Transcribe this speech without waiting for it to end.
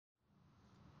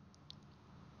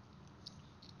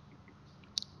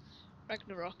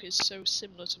Ragnarok is so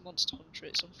similar to Monster Hunter,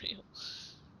 it's unreal.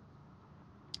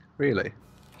 Really?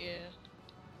 Yeah.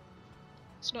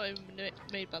 It's not even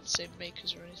made by the same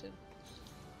makers or anything.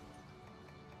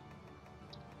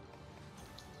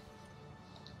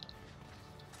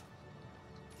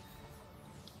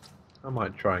 I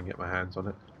might try and get my hands on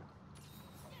it.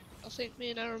 I think me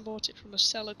and Aaron bought it from a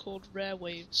seller called Rare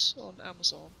Waves on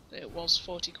Amazon. It was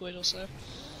 40 quid or so.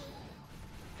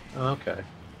 Oh, okay.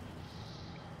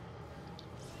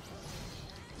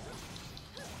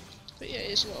 But yeah,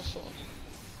 it's a lot of fun.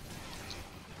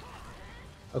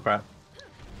 Oh crap.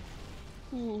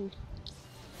 Ooh.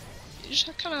 You just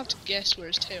kind of have to guess where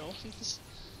his tail is.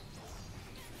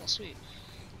 Oh, sweet.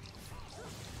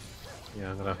 Yeah,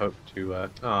 I'm gonna hope to,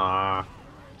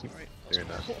 keep Right, doing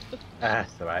that.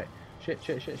 That's alright. Shit.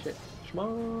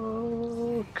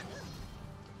 Smoke!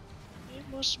 Need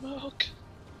more smoke.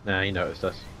 Nah, he noticed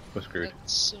us. We're screwed.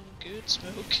 That's some good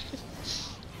smoke.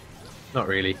 Not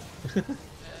really.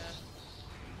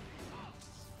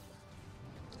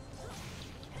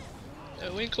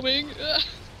 Oh, incoming! Got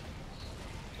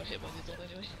hit by the dot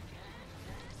anyway.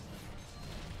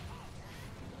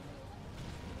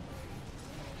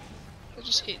 They're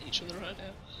just hitting each other right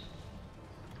now.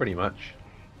 Pretty much.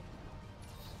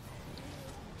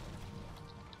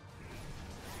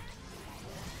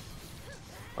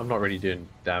 I'm not really doing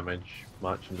damage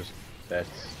much, I'm just there to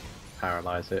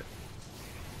paralyze it.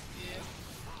 Yeah.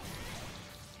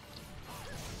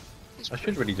 I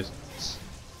should really just...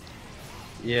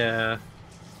 Yeah.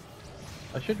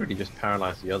 I should really just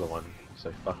paralyze the other one,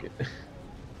 so fuck it. Nah.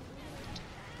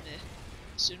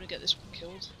 Sooner get this one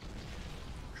killed.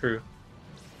 True.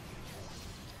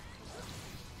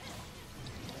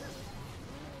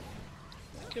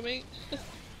 Coming.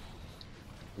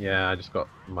 Yeah, I just got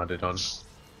mudded on.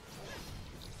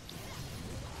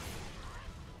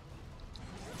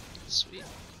 Sweet.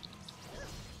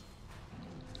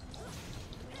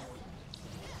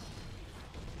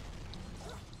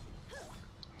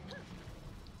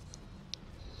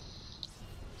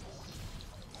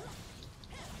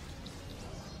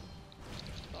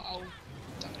 Oh,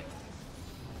 damn it.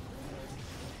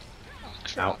 Oh,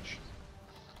 crap. Ouch.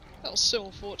 That was so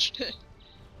unfortunate.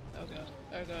 Oh god,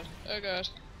 oh god, oh god.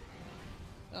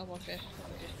 I'm okay,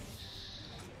 I'm okay.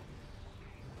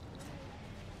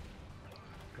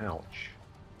 Ouch.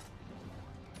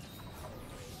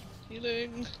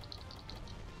 Healing.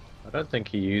 I don't think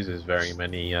he uses very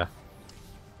many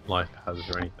life hazards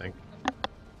or anything.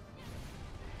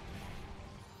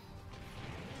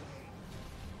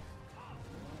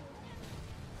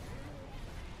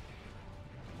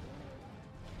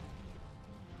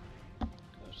 I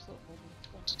just thought Mum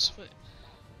wanted to fight.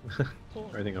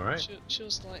 Everything alright? She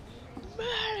was like,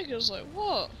 Meg! I was like,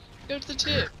 what? Go to the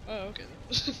tip. Oh, okay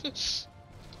then.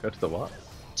 Go to the what?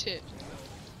 Tip.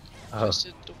 Oh. Just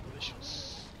did double wish.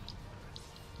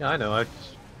 Yeah, I know,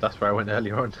 that's where I went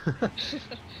earlier on. I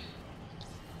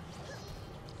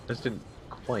just didn't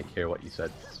quite hear what you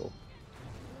said, that's all.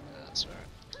 That's right.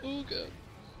 Oh god.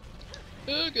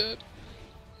 Oh god.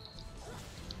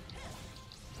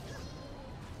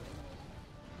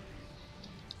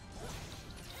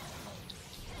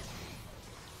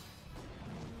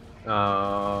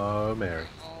 Oh, Mary.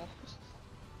 Oh.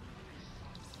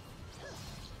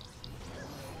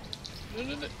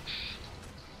 No.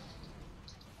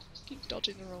 Keep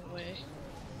dodging the wrong way.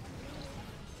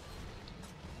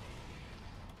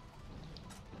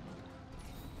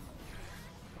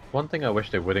 One thing I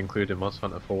wish they would include in Monster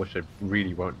Hunter 4, which they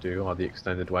really won't do, are the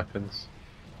extended weapons.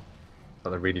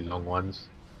 Like the really long ones.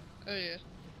 Oh yeah.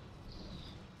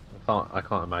 I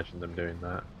can't imagine them doing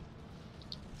that.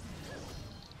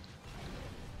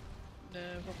 No,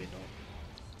 probably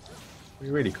not. It'd be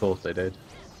really cool if they did.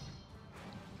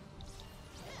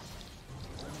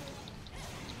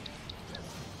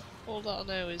 All that I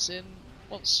know is in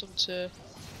Monster Hunter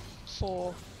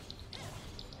 4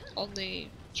 on the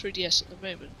 3DS at the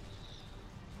moment.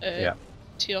 Yeah.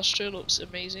 Teostra looks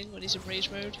amazing when he's in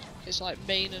rage mode. His like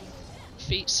mane and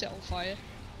feet set on fire.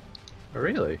 Oh,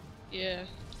 really? Yeah.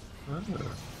 Oh.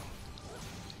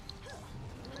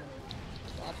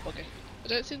 Ah, bugger. I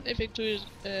don't think they've included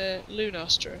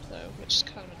Lunastra though, which is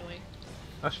kind of annoying.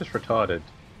 That's just retarded.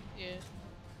 Yeah.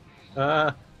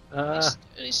 Uh, At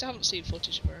least I haven't seen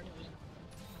footage of her anyway.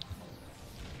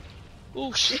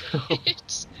 Oh shit!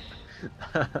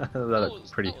 that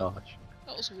looked pretty harsh.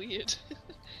 That was weird.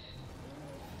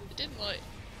 It didn't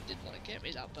get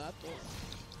me that bad,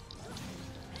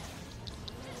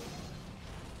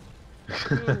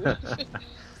 but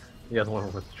The other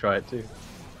one wants to try it too.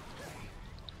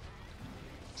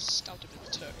 stabbed him in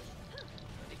the toe. And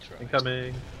he cried.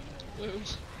 Incoming! Whoa.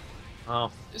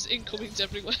 Oh, There's incomings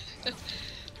everywhere.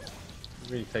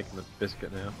 really taking the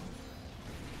biscuit now.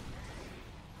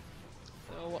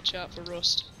 Oh, watch out for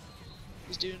Rust.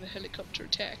 He's doing a helicopter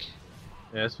attack.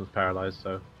 Yeah, this one's paralysed,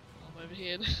 so I'm over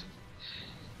here.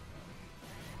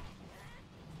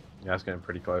 yeah, it's getting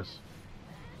pretty close.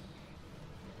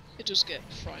 It does get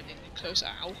frighteningly close.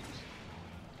 Ow.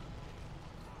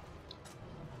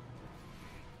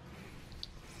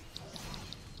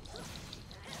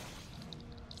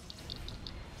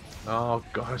 Oh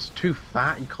god, it's too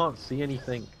fat, you can't see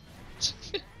anything.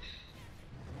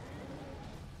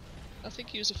 I think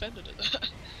he was offended at that.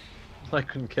 I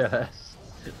couldn't care less.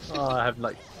 Oh, I have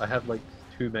like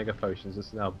 2 mega potions,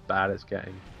 this is how bad it's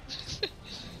getting.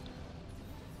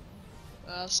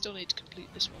 I'll still need to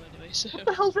complete this one anyway, so... What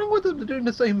the hell's wrong with them? They're doing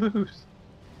the same moves.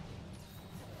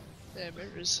 They're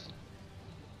mirrors.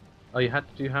 Oh, you had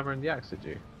to do hammer and the axe, did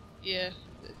you? Yeah,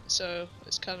 so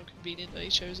it's kind of convenient that he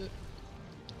chose it.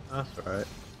 That's alright.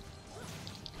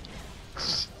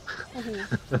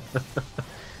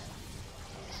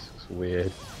 It's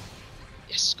weird.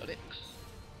 Yes, got it.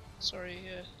 Sorry,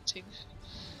 Ting.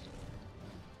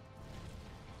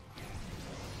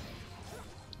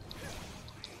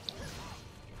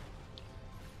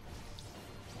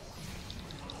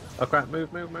 Oh crap, move.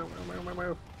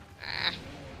 Ah,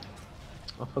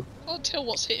 Oh, can't tell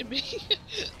what's hitting me.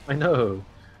 I know.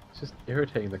 It's just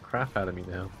irritating the crap out of me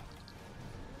now.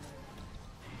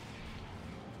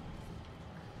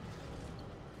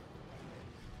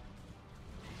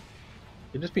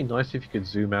 It'd just be nice if you could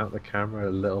zoom out the camera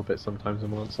a little bit sometimes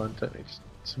in Monster Hunter.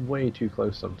 It's way too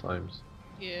close sometimes.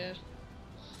 Yeah.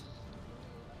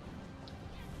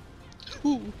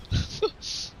 Ooh.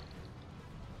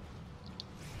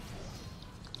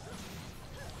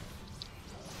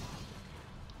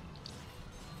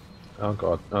 Oh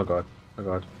god, oh god, oh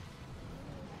god.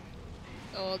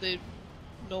 Oh, the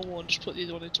normal one just put the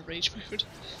other one into rage mode.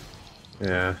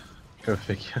 Yeah, go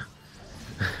figure.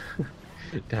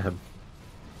 Damn.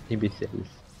 Imbeciles.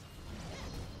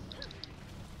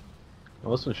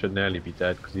 Well, this one should nearly be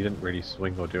dead because he didn't really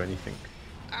swing or do anything.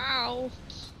 Ow!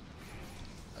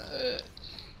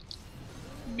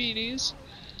 Meanies.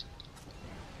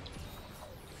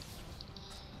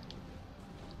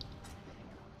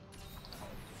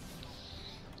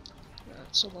 Right,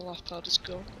 so my life powder's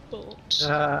gone, but...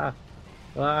 Ah!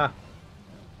 Ah!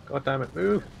 God damn it,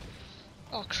 move!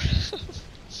 Oh crap.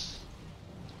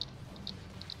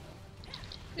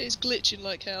 It's glitching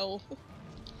like hell.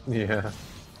 Yeah.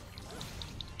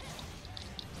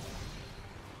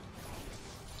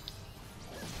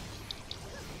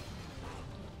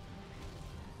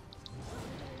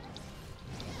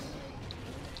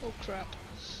 Oh crap.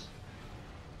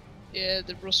 Yeah,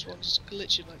 the rust one's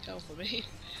glitching like hell for me.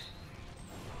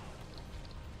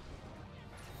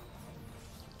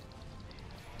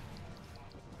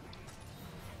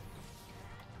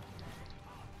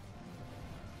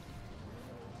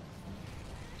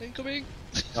 Incoming!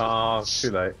 Oh, too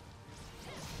late.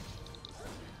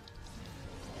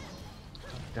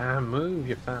 Damn, move,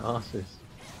 you fat asses.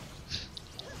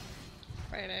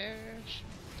 Finish.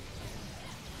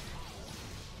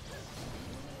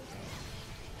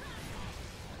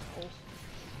 Oh.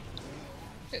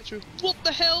 Get through. What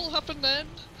the hell happened then?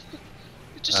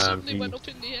 It just suddenly went up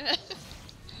in the air.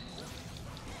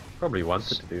 Probably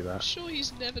wanted to do that. Sure,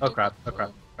 he's never Oh done crap, that oh crap,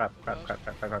 before. crap, Oh, crap, God. crap,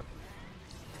 crap, crap, crap.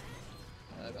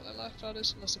 I got my life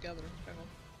powders unless I gather them. Hang on.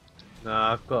 No,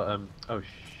 I've got, oh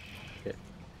shit.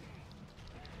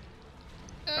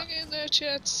 Hang in there,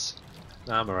 chats.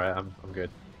 No, I'm alright, I'm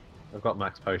good. I've got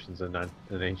max potions and an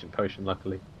ancient potion,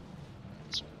 luckily.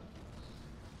 That's right.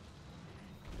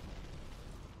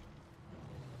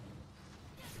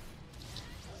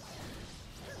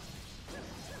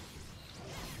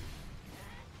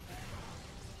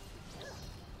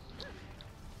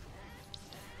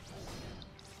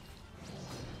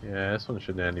 Yeah, this one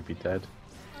should nearly be dead.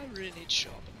 I really need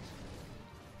sharpen.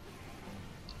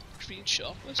 Green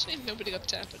sharpness. Ain't nobody got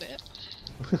time for that.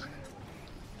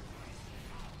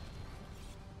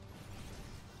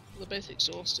 They're both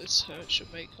exhausted, so it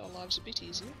should make our lives a bit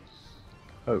easier.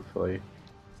 Hopefully.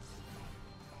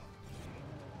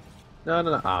 No,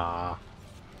 no, no. Ah.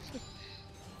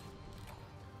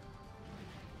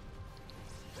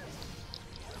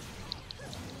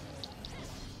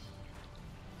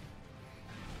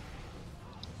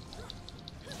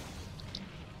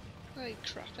 Hey,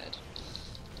 craphead.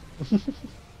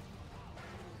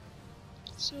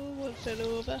 Someone fell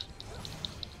over.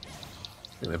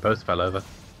 I think they both fell over.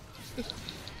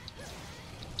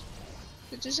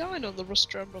 The design on the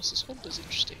Duramboros' hump is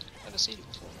interesting. I've never seen it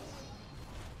before.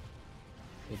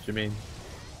 What do you mean?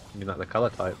 You mean like the colour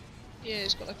type? Yeah,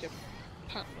 it's got like a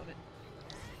pattern on it.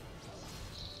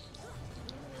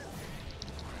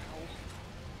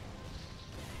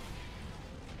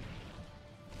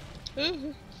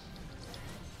 Ow.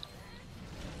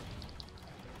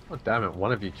 Oh damn it,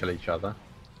 one of you kill each other.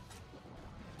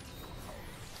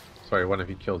 Sorry, one of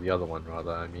you kill the other one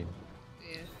rather, I mean.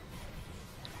 Yeah.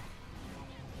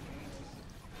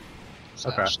 It's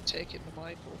Okay. actually taking the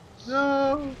Michael.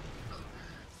 No!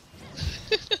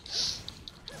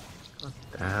 God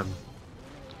damn.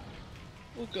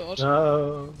 Oh god.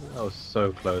 No! That was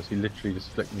so close, he literally just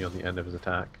flicked me on the end of his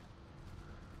attack.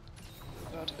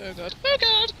 Oh god, oh god, oh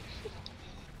god!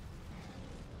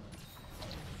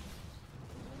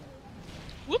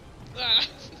 Whoop! Ah!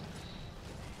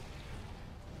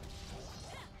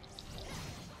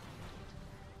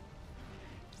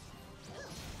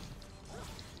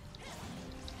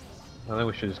 I think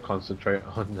we should just concentrate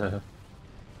on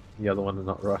the other one and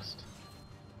not Rust.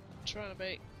 I'm trying to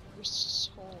make Rust's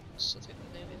horns, I think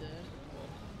they're nearly there.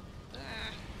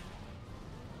 Ah!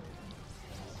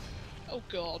 Oh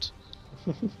god.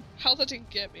 How that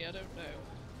didn't get me, I don't know.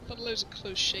 I've had loads of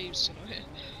close shaves tonight.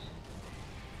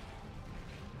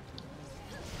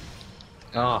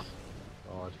 Ah!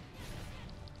 God.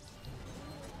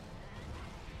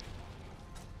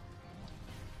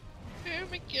 Oh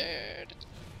my god!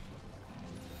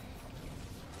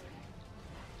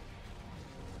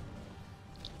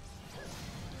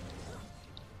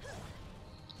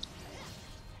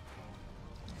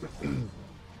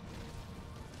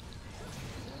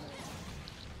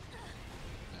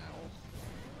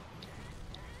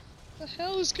 What the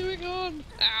hell is going on?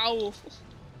 Ow!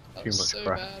 That Too was much so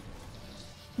crap. bad.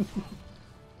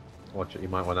 Watch it, you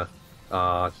might wanna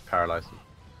just paralyze him.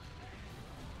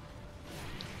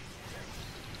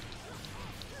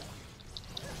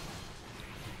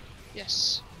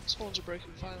 Yes, his horns are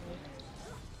broken finally.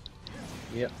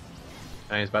 Yep.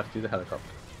 And he's about to do the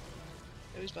helicopter.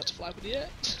 Oh, he's about to fly up in the air.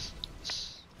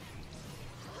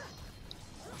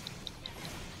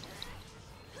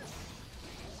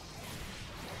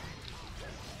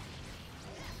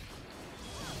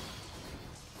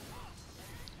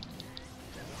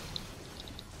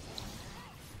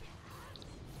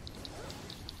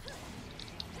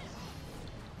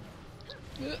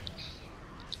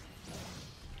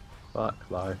 Fuck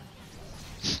life.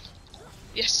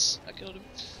 Yes, I killed him.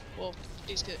 Well,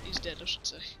 he's dead, I should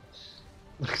say.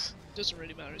 Doesn't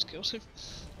really matter, he's killed him.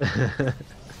 It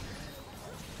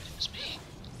was me.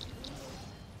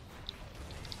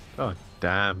 Oh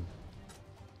damn.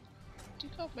 Do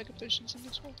you have mega potions in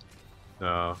this one?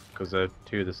 No, because they're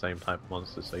two of the same type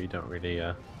monsters, so you don't really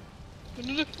That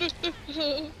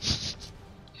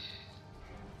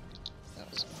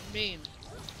was mean.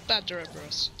 Bad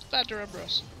Duramboros. Bad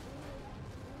Duramboros.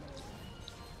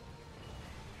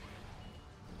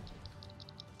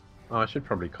 Oh, I should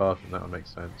probably carve him, that would make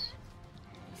sense.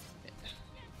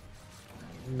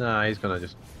 Nah, he's gonna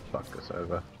just fuck us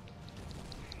over.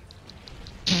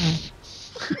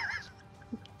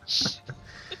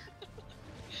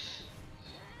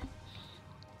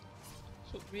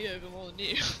 Fuck me over more than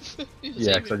you. He was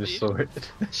Yeah, aiming because I for just you. saw it.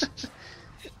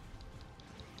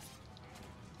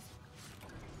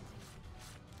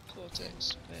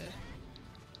 Cortex, there.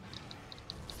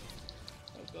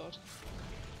 Oh god.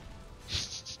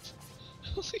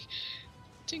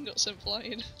 Ting got sent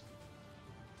flying.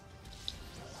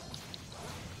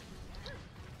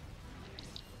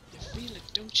 You feel it,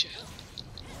 don't you?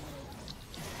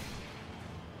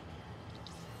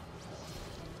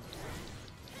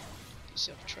 You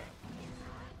set up a trap.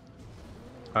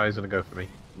 Oh, he's gonna go for me.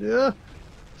 Yeah.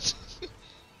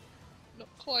 Not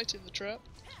quite in the trap.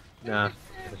 Nah.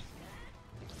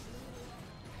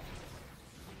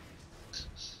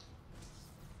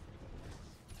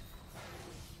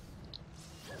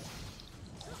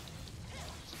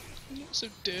 You're not so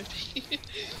dirty.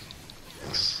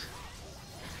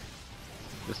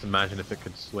 Just imagine if it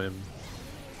could swim.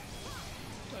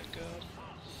 My god.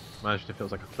 Imagine if it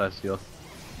was like a Plesioth.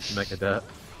 Mega dirt.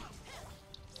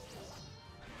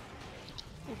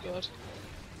 Oh god.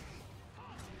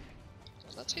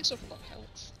 That takes off a lot of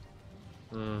health.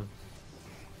 Hmm.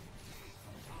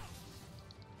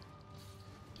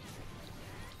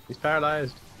 He's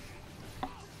paralyzed.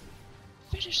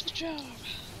 Finish the job!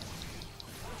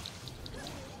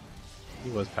 He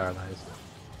was paralyzed.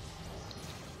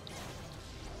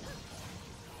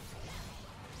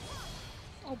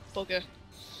 Oh bugger.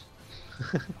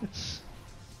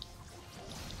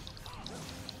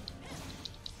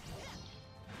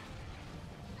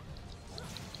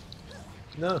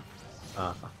 No.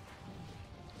 Ah.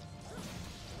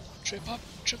 Trip up,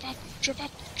 trip up, trip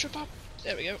up, trip up.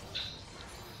 There we go.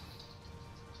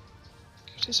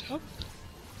 Got his hub.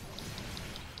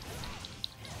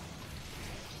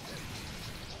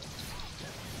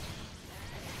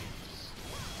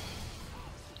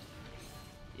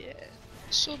 Yeah,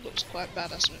 the sword looks quite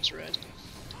badass when it's red.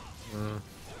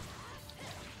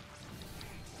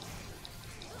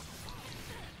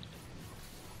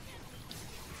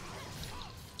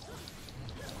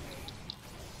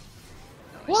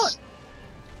 What?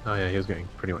 Oh yeah, he was getting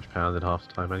pretty much pounded half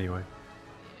the time anyway.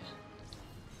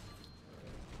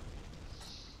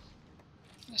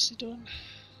 Nicely done.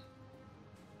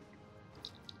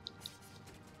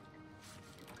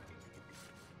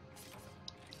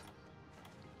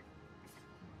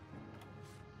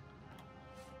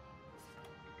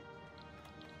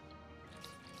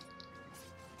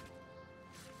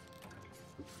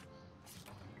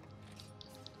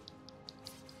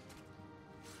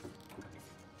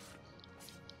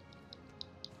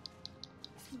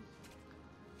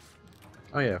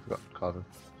 Oh yeah, I forgot Carvin.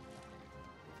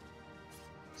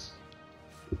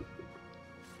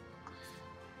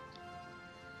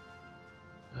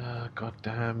 God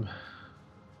damn.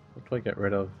 What do I get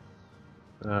rid of?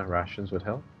 Rations would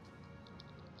help.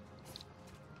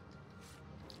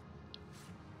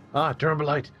 Ah,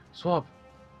 Durambolite! Swap!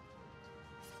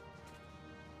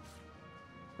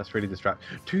 That's really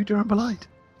distracting. 2 Durambolite!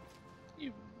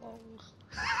 You mong.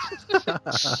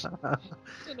 I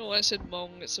don't know why I said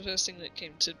mong, it's the first thing that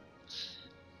came to...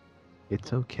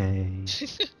 It's okay.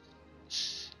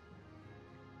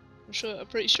 I'm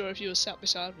pretty sure if you were sat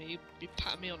beside me, you'd be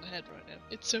patting me on the head right now.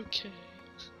 It's okay.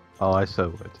 Oh, I so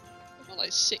would. I've got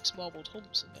like 6 marbled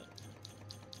humps in there.